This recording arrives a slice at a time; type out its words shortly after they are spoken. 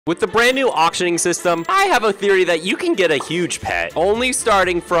With the brand new auctioning system, I have a theory that you can get a huge pet only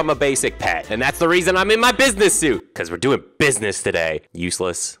starting from a basic pet. And that's the reason I'm in my business suit, because we're doing business today.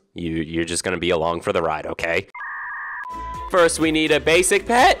 Useless. You're just gonna be along for the ride, okay? First, we need a basic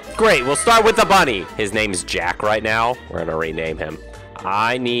pet. Great, we'll start with the bunny. His name's Jack right now. We're gonna rename him.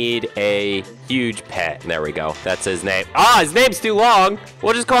 I need a huge pet. There we go. That's his name. His name's too long.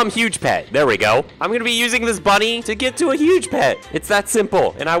 We'll just call him Huge Pet. There we go. I'm gonna be using this bunny to get to a huge pet. It's that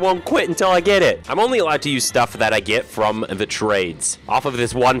simple, and I won't quit until I get it. I'm only allowed to use stuff that I get from the trades off of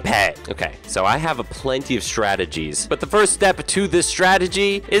this one pet. Okay, so I have plenty of strategies, but the first step to this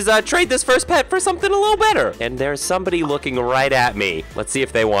strategy is trade this first pet for something a little better. And there's somebody looking right at me. Let's see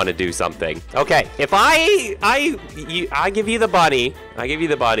if they want to do something. Okay, if I give you the bunny,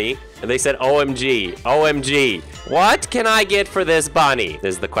 and they said, OMG, OMG. What can I get for this bunny?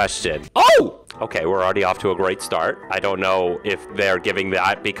 Is the question. Oh! Okay, we're already off to a great start. I don't know if they're giving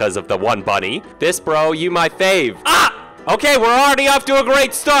that because of the one bunny. This bro, you my fave. Okay, we're already off to a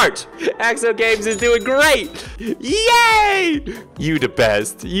great start. Axo Games is doing great. Yay! You the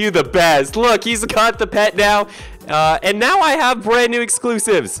best. You the best. Look, he's got the pet now. And now I have brand new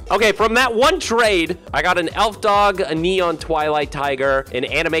exclusives. Okay, from that one trade, I got an elf dog, a neon twilight tiger, an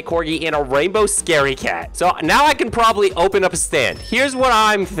anime corgi, and a rainbow scary cat. So now I can probably open up a stand. Here's what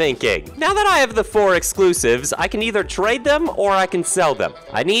I'm thinking. Now that I have the 4 exclusives, I can either trade them or I can sell them.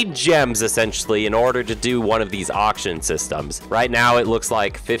 I need gems, essentially, in order to do one of these auction systems. Right now, it looks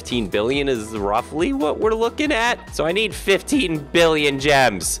like 15 billion is roughly what we're looking at. So I need 15 billion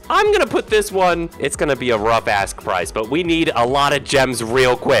gems. I'm gonna put this one, it's gonna be a rough ass price, but we need a lot of gems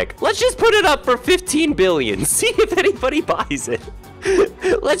real quick. Let's just put it up for 15 billion. See if anybody buys it.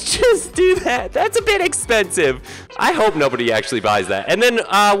 Let's just do that. That's a bit expensive. I hope nobody actually buys that. And then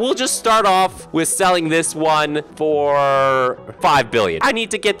we'll just start off with selling this one for 5 billion. I need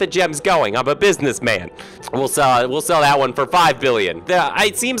to get the gems going. I'm a businessman. We'll sell that one for 5 billion.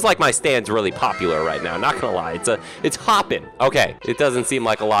 It seems like my stand's really popular right now. Not gonna lie, it's hopping. Okay, it doesn't seem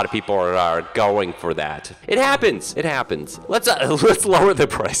like a lot of people are going for that. It happens. It happens. Let's lower the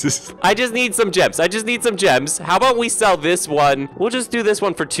prices. I just need some gems. How about we sell this one? We'll just do this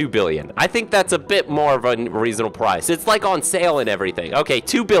one for 2 billion. I think that's a bit more of a reasonable price. It's like on sale and everything. Okay,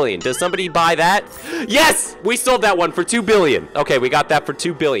 2 billion. Does somebody buy that? Yes! We sold that one for 2 billion. Okay, we got that for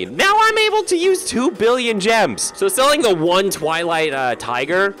 2 billion. Now I'm able to use 2 billion gems. So selling the one twilight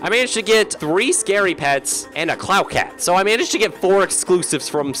tiger, I managed to get 3 scary pets and a clout cat. So I managed to get 4 exclusives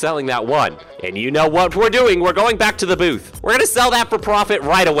from selling that one. And you know what we're doing? We're going back to the booth. We're gonna sell that for profit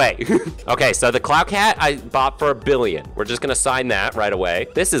right away. Okay, so the clout cat I bought for 1 billion. We're just gonna sign that right away.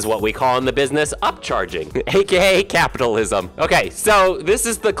 This is what we call in the business upcharging, aka capitalism. Okay, so this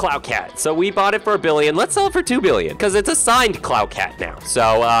is the clout cat. So we bought it for 1 billion. Let's sell it for 2 billion because it's a signed clout cat now.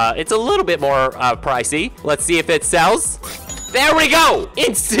 So it's a little bit more pricey. Let's see if it sells. There we go!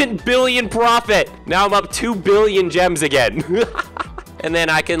 Instant billion profit. Now I'm up 2 billion gems again. And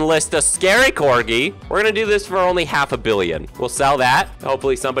then I can list a scary corgi. We're gonna do this for only 500 million. We'll sell that.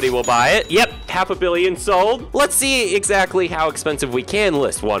 Hopefully somebody will buy it. Yep, 500 million sold. Let's see exactly how expensive we can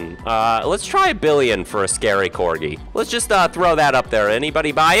list one. Let's try 1 billion for a scary corgi. Let's just throw that up there.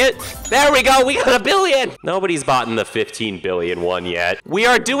 Anybody buy it? There we go, we got 1 billion. Nobody's bought in the 15 billion one yet. We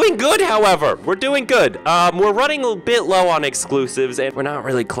are doing good, however. We're doing good. We're running a bit low on exclusives and we're not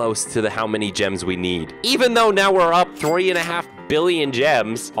really close to how many gems we need. Even though now we're up 3.5 billion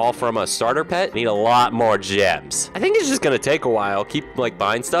gems, all from a starter pet. Need a lot more gems. I think it's just gonna take a while. Keep like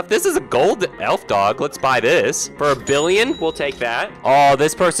buying stuff. This is a gold elf dog. Let's buy this for 1 billion. We'll take that. Oh,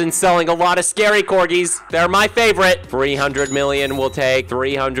 this person's selling a lot of scary corgis. They're my favorite. 300 million. We'll take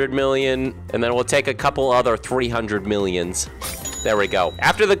 300 million, and then we'll take a couple other 300 millions. There we go.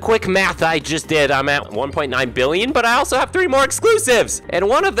 After the quick math I just did, I'm at 1.9 billion, but I also have 3 more exclusives. And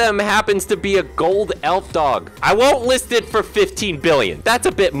one of them happens to be a gold elf dog. I won't list it for 15 billion. That's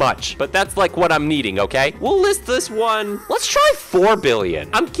a bit much, but that's like what I'm needing, okay? We'll list this one. Let's try 4 billion.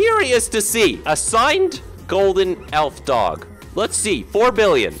 I'm curious to see a signed golden elf dog. Let's see, 4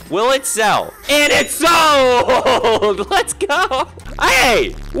 billion. Will it sell? And it sold! Let's go!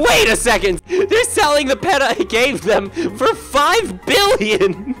 Hey, wait a second. They're selling the pet I gave them for 5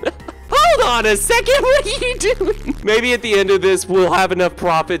 billion. Hold on a second, what are you doing? Maybe at the end of this, we'll have enough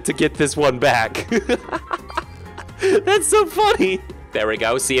profit to get this one back. That's so funny. There we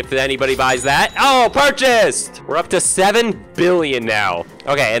go. See if anybody buys that. Oh, purchased. We're up to 7 billion now.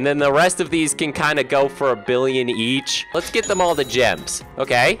 Okay, and then the rest of these can kind of go for $1 billion each. Let's get them all the gems.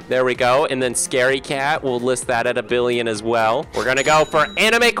 Okay, there we go. And then Scary Cat, we'll list that at $1 billion as well. We're gonna go for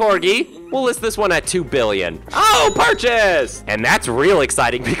Anime Corgi. We'll list this one at $2 billion. Oh, purchase! And that's real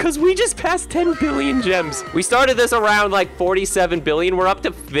exciting because we just passed 10 billion gems. We started this around like 47 billion. We're up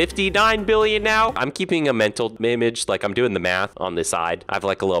to 59 billion now. I'm keeping a mental image, like I'm doing the math on the side. I have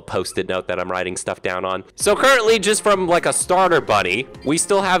like a little post-it note that I'm writing stuff down on. So currently, just from like a starter bunny, we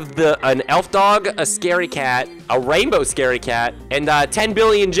still have an elf dog, a scary cat, a rainbow scary cat, and 10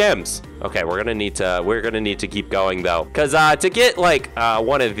 billion gems. Okay, we're gonna need to keep going though, because to get like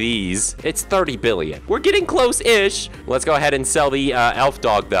one of these, it's 30 billion. We're getting close-ish. Let's go ahead and sell the elf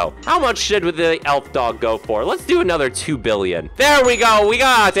dog though. How much should the elf dog go for? Let's do another 2 billion. There we go. We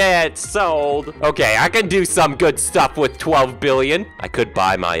got it sold. Okay, I can do some good stuff with 12 billion. I could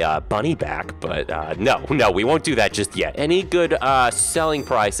buy my bunny back, but no, we won't do that just yet. Any good selling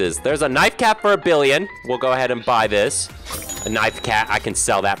prices? There's a knife cap for $1 billion. We'll go ahead and buy this. A knife cat, I can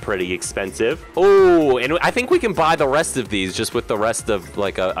sell that pretty expensive. Oh, and I think we can buy the rest of these just with the rest of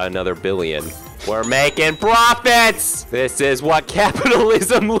like another $1 billion. We're making profits. This is what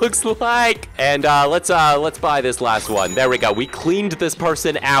capitalism looks like. And let's buy this last one. There we go. We cleaned this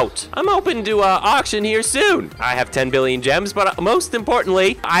person out. I'm hoping to auction here soon. I have 10 billion gems, but most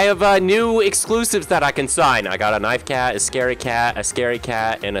importantly, I have new exclusives that I can sign. I got a knife cat, a scary cat,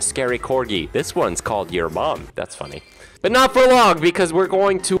 and a scary corgi. This one's called Your Mom. That's funny. But not for long, because we're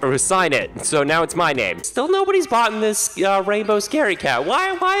going to sign it. So now it's my name. Still nobody's bought this rainbow scary cat.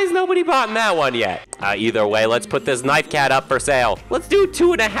 Why has nobody bought that one yet? Either way, let's put this knife cat up for sale. Let's do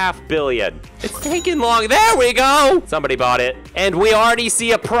 2.5 billion. It's taking long. There we go. Somebody bought it. And we already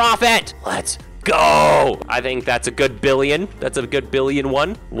see a profit. Let's go. I think that's a good billion. That's a good billion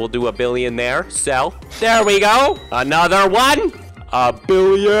one. We'll do $1 billion there. Sell. There we go. Another one. $1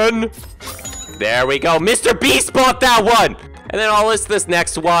 billion. There we go. Mr. Beast bought that one. And then I'll list this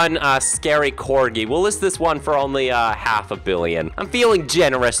next one, Scary Corgi. We'll list this one for only $500 million. I'm feeling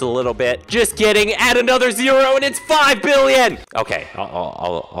generous a little bit. Just kidding. Add another 0 and it's $5 billion. Okay,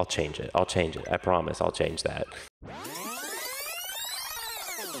 I'll change it. I'll change it. I promise I'll change that.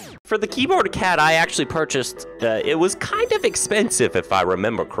 For the keyboard cat, I actually purchased, it was kind of expensive if I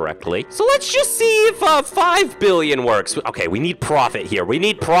remember correctly. So let's just see if 5 billion works. Okay, we need profit here. We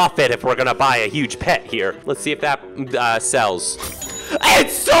need profit if we're gonna buy a huge pet here. Let's see if that sells.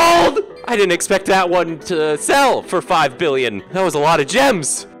 It's sold! I didn't expect that one to sell for 5 billion. That was a lot of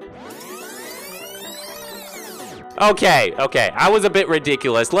gems. Okay, I was a bit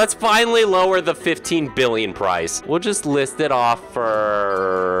ridiculous. Let's finally lower the 15 billion price. We'll just list it off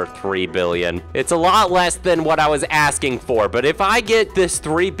for 3 billion. It's a lot less than what I was asking for, but if I get this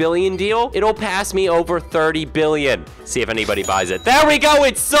 3 billion deal, it'll pass me over 30 billion. See if anybody buys it. There we go,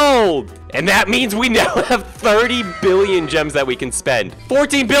 it's sold! And that means we now have 30 billion gems that we can spend.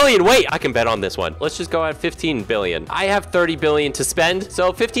 14 billion, wait, I can bet on this one. Let's just go at 15 billion. I have 30 billion to spend,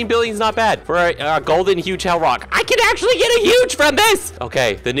 so 15 billion is not bad. For a golden huge hell rock, I can actually get a huge from this.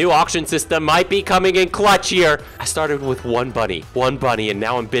 Okay, the new auction system might be coming in clutch here. I started with one bunny, and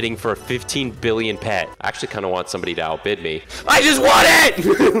now I'm bidding for a 15 billion pet. I actually kind of want somebody to outbid me. I just want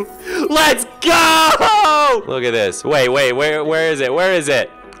it! Let's go! Look at this. Wait, where is it? Where is it?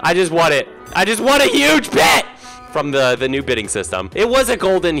 I just want it. I just want a huge pet from the new bidding system. It was a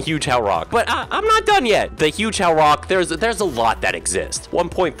golden huge hell rock, but I'm not done yet. The huge hell rock, there's a lot that exists.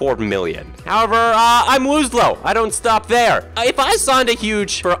 1.4 million. However, I'm Woozlo. I don't stop there. If I signed a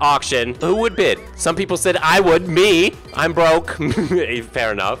huge for auction, who would bid? Some people said I would. Me. I'm broke.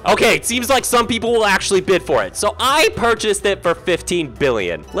 Fair enough. Okay, it seems like some people will actually bid for it. So I purchased it for 15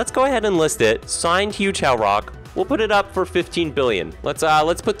 billion. Let's go ahead and list it. Signed huge hell rock. We'll put it up for 15 billion. Let's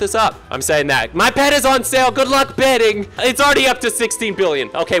put this up. I'm saying that. My pet is on sale. Good luck bidding. It's already up to 16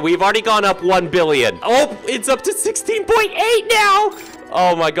 billion. Okay, we've already gone up 1 billion. Oh, it's up to 16.8 now.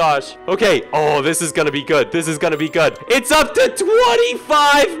 Oh my gosh. Okay. Oh, this is gonna be good. This is gonna be good. It's up to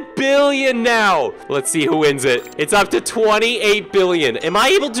 25 billion now. Let's see who wins it. It's up to 28 billion. Am I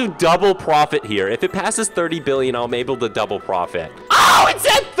able to double profit here? If it passes 30 billion, I'm able to double profit. Oh, it's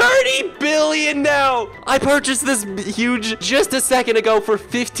at 30 billion now. I purchased this huge just a second ago for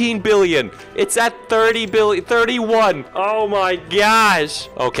 15 billion. It's at 30 billion, 31. Oh my gosh.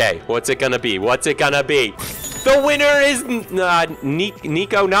 Okay, what's it gonna be? What's it gonna be? The winner is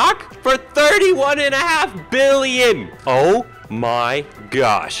Nico Knock for 31.5 billion. Oh my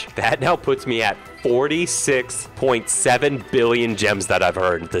gosh. That now puts me at 46.7 billion gems that I've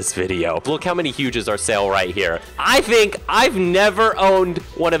earned this video. Look how many huges are sale right here. I think I've never owned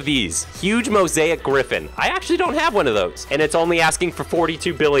one of these. Huge mosaic griffin. I actually don't have one of those. And it's only asking for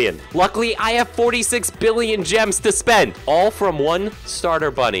 42 billion. Luckily, I have 46 billion gems to spend. All from one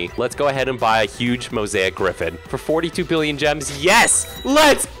starter bunny. Let's go ahead and buy a huge mosaic griffin for 42 billion gems. Yes!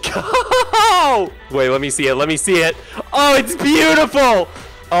 Let's go! Wait, let me see it. Let me see it. Oh, it's beautiful!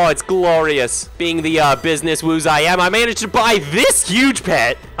 Oh, it's glorious. Being the business woos I am, I managed to buy this huge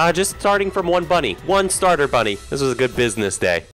pet. Just starting from one bunny. One starter bunny. This was a good business day.